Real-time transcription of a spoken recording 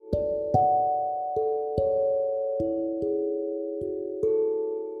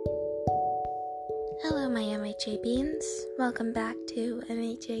MHA Beans. Welcome back to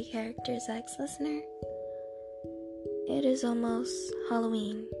MHA Characters X Listener. It is almost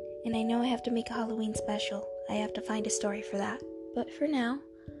Halloween, and I know I have to make a Halloween special. I have to find a story for that. But for now,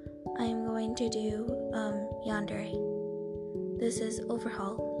 I am going to do Yandere. This is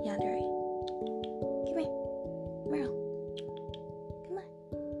Overhaul Yandere. Come here, Merle. Come on.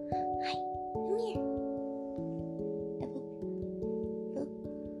 Hi, come here.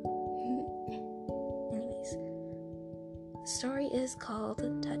 Anyways, the story is called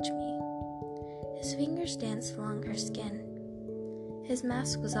Touch Me. His fingers danced along her skin. His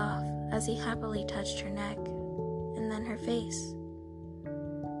mask was off as he happily touched her neck, and then her face.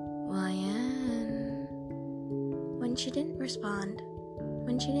 Ryan. When she didn't respond,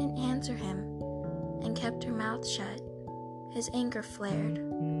 when she didn't answer him, and kept her mouth shut, his anger flared.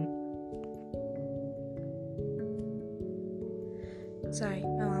 Sorry,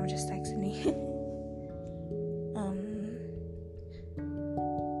 my mom just texted me.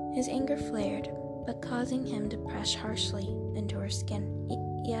 His anger flared, but causing him to press harshly into her skin.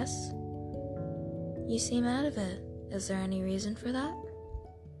 Yes? You seem out of it. Is there any reason for that?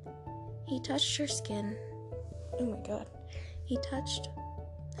 He touched her skin. Oh my god.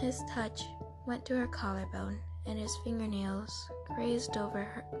 His touch went to her collarbone, and his fingernails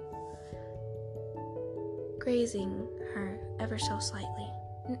grazing her ever so slightly.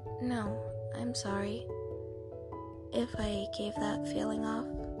 No, I'm sorry if I gave that feeling off.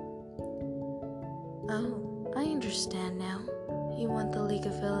 Oh, I understand now. You want the League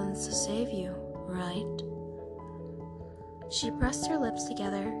of Villains to save you, right? She pressed her lips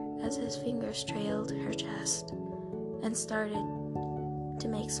together as his fingers trailed her chest and started to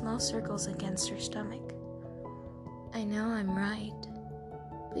make small circles against her stomach. I know I'm right,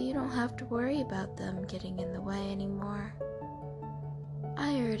 but you don't have to worry about them getting in the way anymore.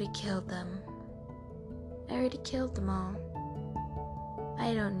 I already killed them. I already killed them all.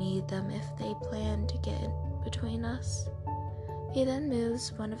 I don't need them if they plan to get in between us. He then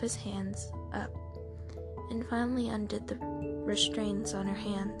moves one of his hands up and finally undid the restraints on her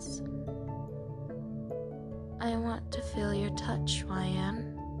hands. I want to feel your touch,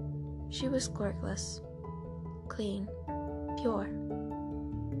 Ryan. She was quirkless, clean, pure,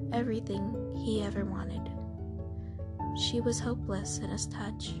 everything he ever wanted. She was hopeless in his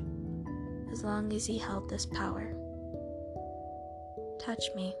touch, as long as he held this power.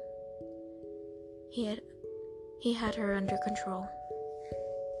 Touch me. He had her under control.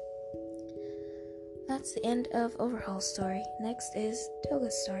 That's the end of Overhaul's story. Next is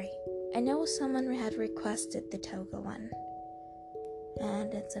Toga's story. I know someone had requested the Toga one,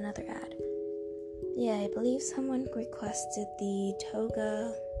 and it's another ad. Yeah, I believe someone requested the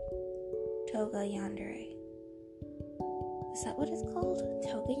Toga Yandere. Is that what it's called?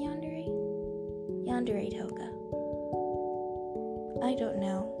 Toga Yandere? Yandere Toga. I don't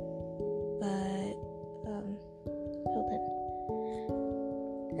know, but, hold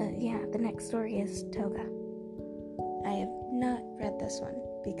on. Yeah, the next story is Toga. I have not read this one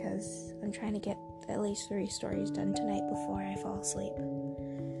because I'm trying to get at least 3 stories done tonight before I fall asleep.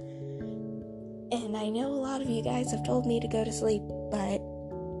 And I know a lot of you guys have told me to go to sleep, but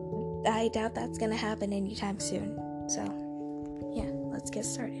I doubt that's gonna happen anytime soon. So, yeah, let's get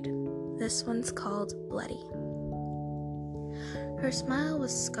started. This one's called Bloody. Her smile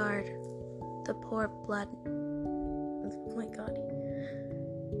was scarred. The poor blood. Oh my god.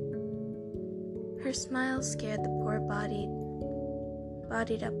 Her smile scared the poor bodied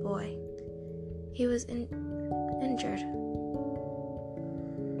up boy. He was injured.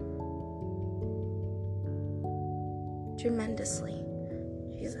 Tremendously.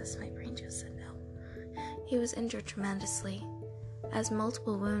 Jesus, my brain just said no. He was injured tremendously, as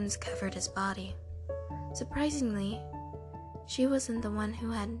multiple wounds covered his body. Surprisingly, she wasn't the one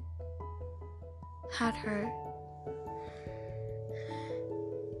who had her.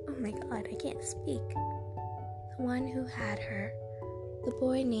 Oh my god, I can't speak. The one who had her. The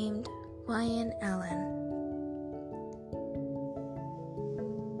boy named Ryan Allen.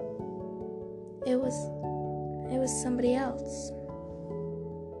 It was somebody else.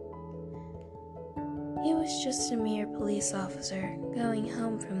 He was just a mere police officer going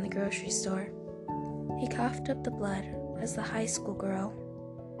home from the grocery store. He coughed up the blood as the high school girl.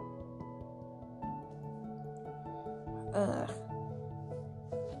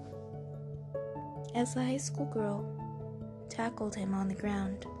 As the high school girl tackled him on the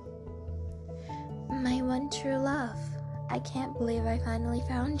ground. My one true love. I can't believe I finally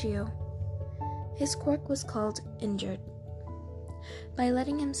found you. His quirk was called Injured. By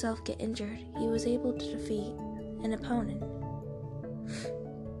letting himself get injured, he was able to defeat an opponent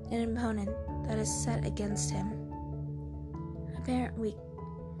that is set against him. Apparent weakness.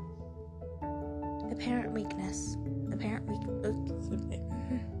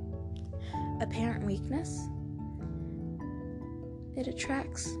 It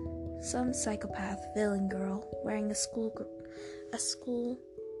attracts some psychopath villain girl wearing a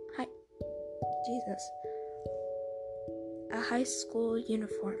high school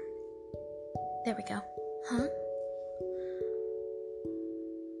uniform. There we go. Huh?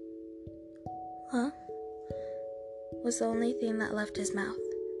 Was the only thing that left his mouth.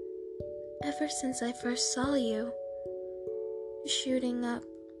 Ever since I first saw you shooting up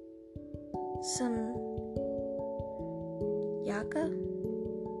some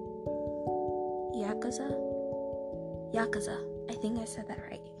Yakuza. I think I said that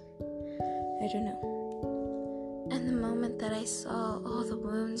right. I don't know. And the moment that I saw all the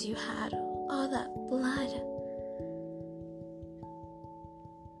wounds you had, all that blood,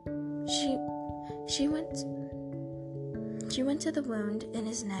 she went to the wound in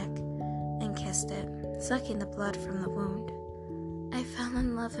his neck and kissed it, sucking the blood from the wound. I fell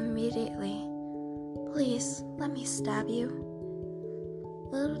in love immediately. Please, let me stab you.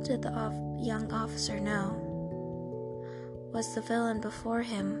 Little did the young officer know was the villain before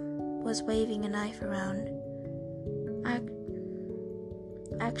him was waving a knife around.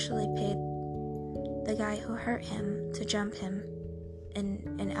 Actually paid the guy who hurt him to jump him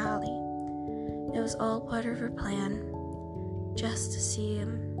in an alley. It was all part of her plan, just to see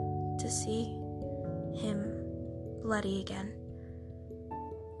him bloody again.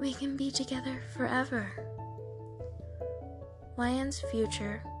 We can be together forever. Wyan's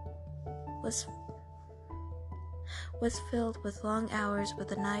future was filled with long hours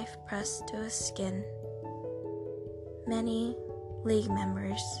with a knife pressed to his skin. Many League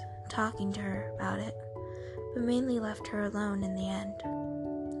members talking to her about it, but mainly left her alone in the end.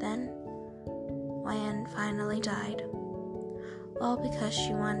 Then, Wyan finally died, all because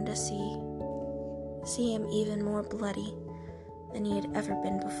she wanted to see him even more bloody than he had ever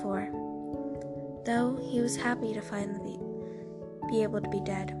been before, though he was happy to finally be able to be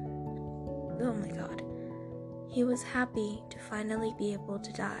dead. Oh my god. He was happy to finally be able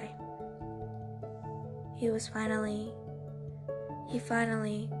to die. He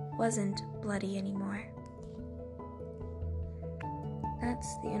finally wasn't bloody anymore.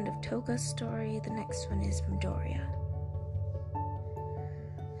 That's the end of Toga's story. The next one is Midoriya.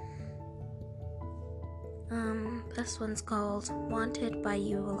 This one's called Wanted by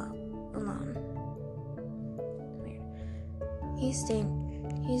You Alone. Weird. He's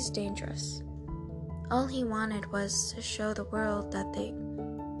dangerous. All he wanted was to show the world that they...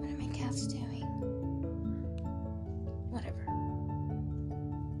 What are my cats doing? Whatever.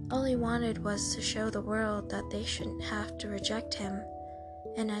 All he wanted was to show the world that they shouldn't have to reject him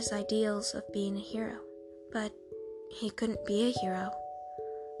and his ideals of being a hero. But he couldn't be a hero.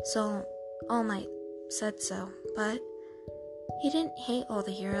 So All Might said so, but he didn't hate all the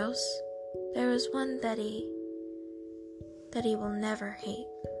heroes. There was one that he will never hate.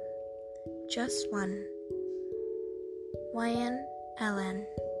 Just one. Wyan Ellen.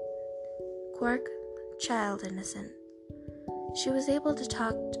 Quirk, child innocent. She was able to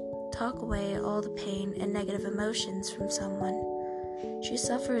talk away all the pain and negative emotions from someone. She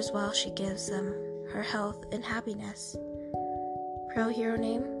suffers while she gives them her health and happiness. Pro hero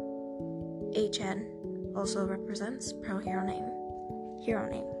name? HN. Also represents pro hero name. Hero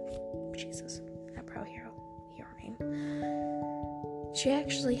name. Jesus. Not pro hero. Hero name. She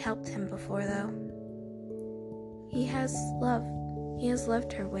actually helped him before, though. He has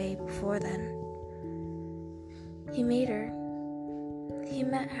loved her way before then. He met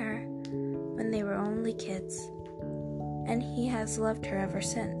her when they were only kids, and he has loved her ever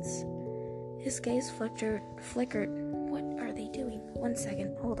since. His gaze flickered. What are they doing? 1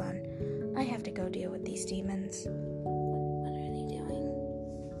 second, hold on. I have to go deal with these demons. What are they doing?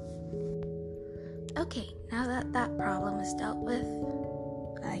 Okay, now that problem is dealt with,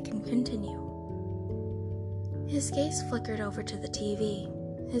 I can continue. His gaze flickered over to the TV,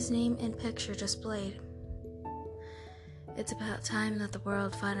 his name and picture displayed. It's about time that the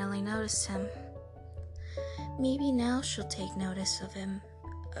world finally noticed him. Maybe now she'll take notice of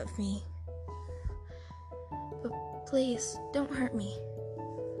me. But please, don't hurt me.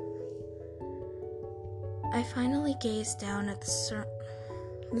 I finally gazed down at the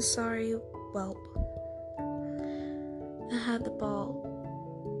sorry whelp that had the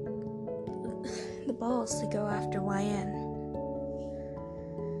balls to go after Wyan.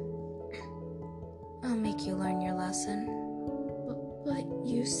 I'll make you learn your lesson. But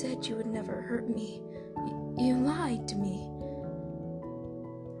you said you would never hurt me. You lied to me.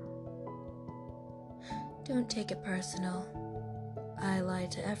 Don't take it personal. I lie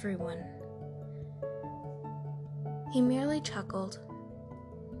to everyone. He merely chuckled.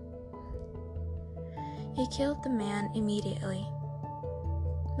 He killed the man immediately.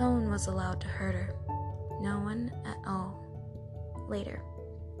 No one was allowed to hurt her. No one at all. Later,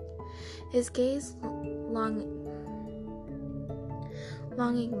 his gaze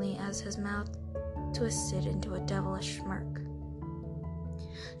longingly as his mouth twisted into a devilish smirk.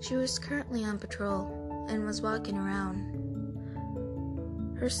 She was currently on patrol and was walking around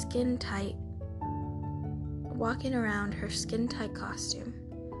her skin-tight costume.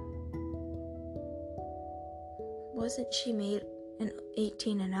 Wasn't she made an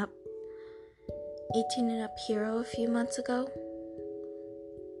 18 and up hero a few months ago?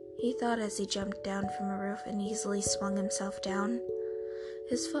 He thought as he jumped down from a roof and easily swung himself down.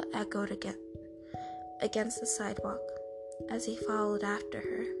 His foot echoed against the sidewalk as he followed after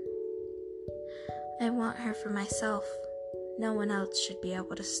her. I want her for myself. No one else should be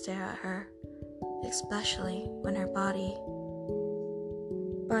able to stare at her, especially when her body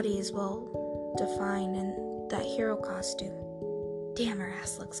is well defined in that hero costume. Damn, her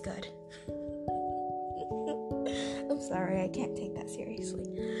ass looks good. I'm sorry, I can't take that seriously.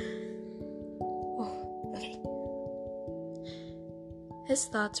 Oh, okay. His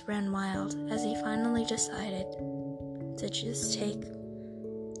thoughts ran wild as he finally decided to just take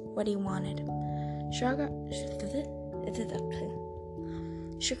what he wanted.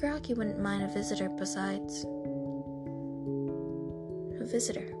 Shigaraki wouldn't mind a visitor. Besides,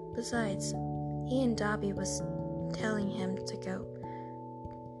 he and Dabi was telling him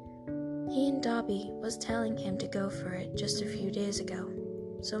to go for it just a few days ago,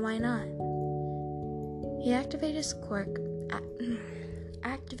 so why not? He activated his quirk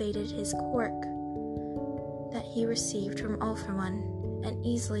that he received from All For One and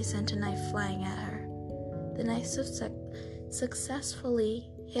easily sent a knife flying at her. The knife successfully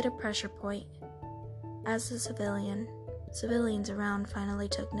hit a pressure point as the civilians around finally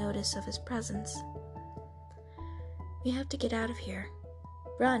took notice of his presence. We have to get out of here.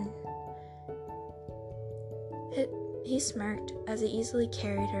 Run! He smirked as he easily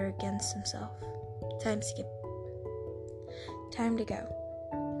carried her against himself. Time skip. Time to go.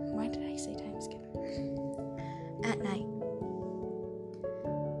 Why did I say time skip? At night.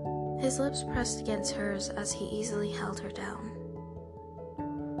 His lips pressed against hers as he easily held her down.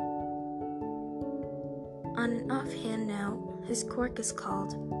 On an offhand note, his quirk is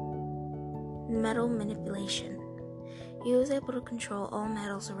called Metal Manipulation. He was able to control all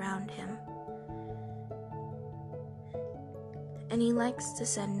metals around him, and he likes to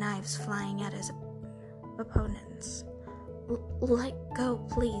send knives flying at his opponents. Let go,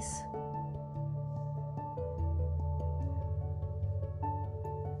 please.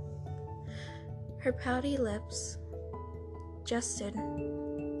 Her pouty lips adjusted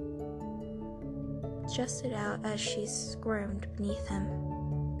out as she squirmed beneath him.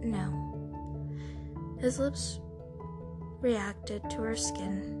 No. His lips reacted to her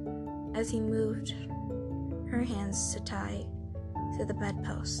skin as he moved her hands to tie to the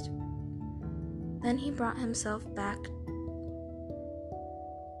bedpost. Then he brought himself back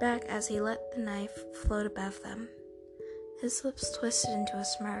as he let the knife float above them. His lips twisted into a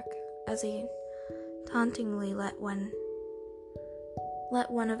smirk as he tauntingly let one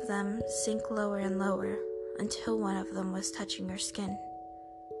of them sink lower and lower until one of them was touching her skin.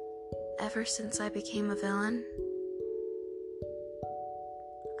 Ever since I became a villain,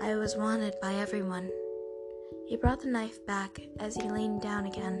 I was wanted by everyone. He brought the knife back as he leaned down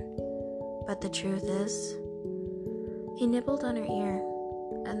again, but the truth is, he nibbled on her ear,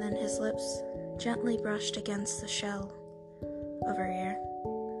 and then his lips gently brushed against the shell of her ear.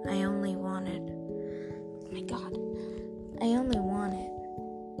 I only wanted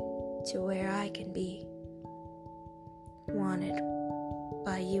to where I can be wanted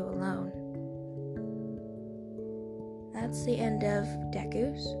by you alone. That's the end of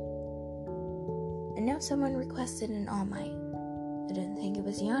Deku's. And now someone requested an All Might. I didn't think it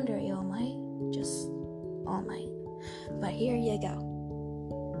was Yandere All Might, just All Might. But here you go.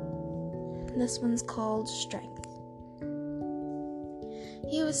 This one's called Strength.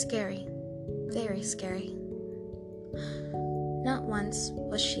 He was scary, very scary. Not once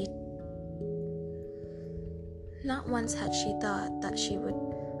had she thought that she would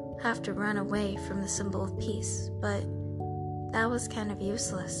have to run away from the symbol of peace, but that was kind of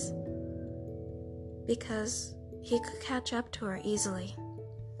useless, because he could catch up to her easily,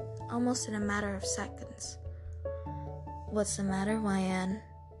 almost in a matter of seconds. What's the matter, Wyan?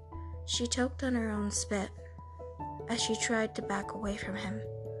 She choked on her own spit as she tried to back away from him.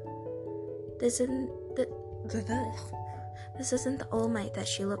 This This isn't the All Might that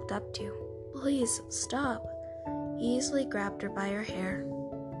she looked up to. Please, stop. He easily grabbed her by her hair.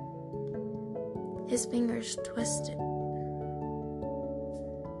 His fingers twisted.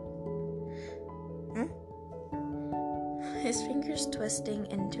 His fingers twisting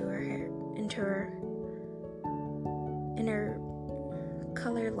into her hair, in her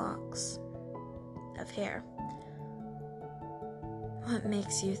color locks of hair. What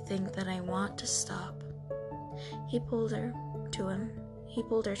makes you think that I want to stop? He pulled her to him.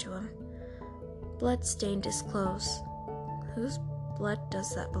 Blood stained his clothes. Whose blood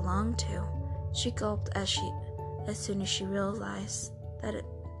does that belong to? She gulped as soon as she realized that it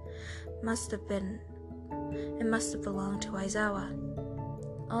must have belonged to Aizawa.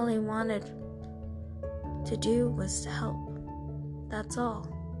 All he wanted to do was to help. That's all.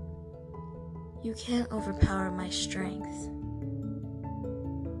 You can't overpower my strength.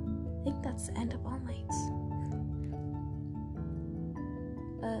 I think that's the end of All Mights.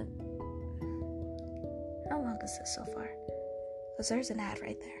 How long is this so far? Because there's an ad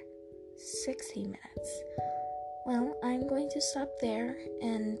right there. 16 minutes. Well, I'm going to stop there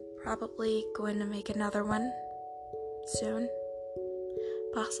and probably going to make another one soon.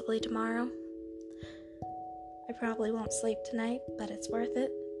 Possibly tomorrow. I probably won't sleep tonight, but it's worth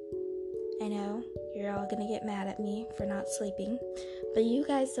it. I know you're all gonna get mad at me for not sleeping, but you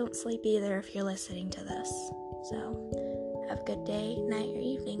guys don't sleep either if you're listening to this. So, have a good day, night, or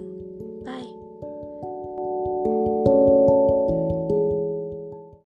evening.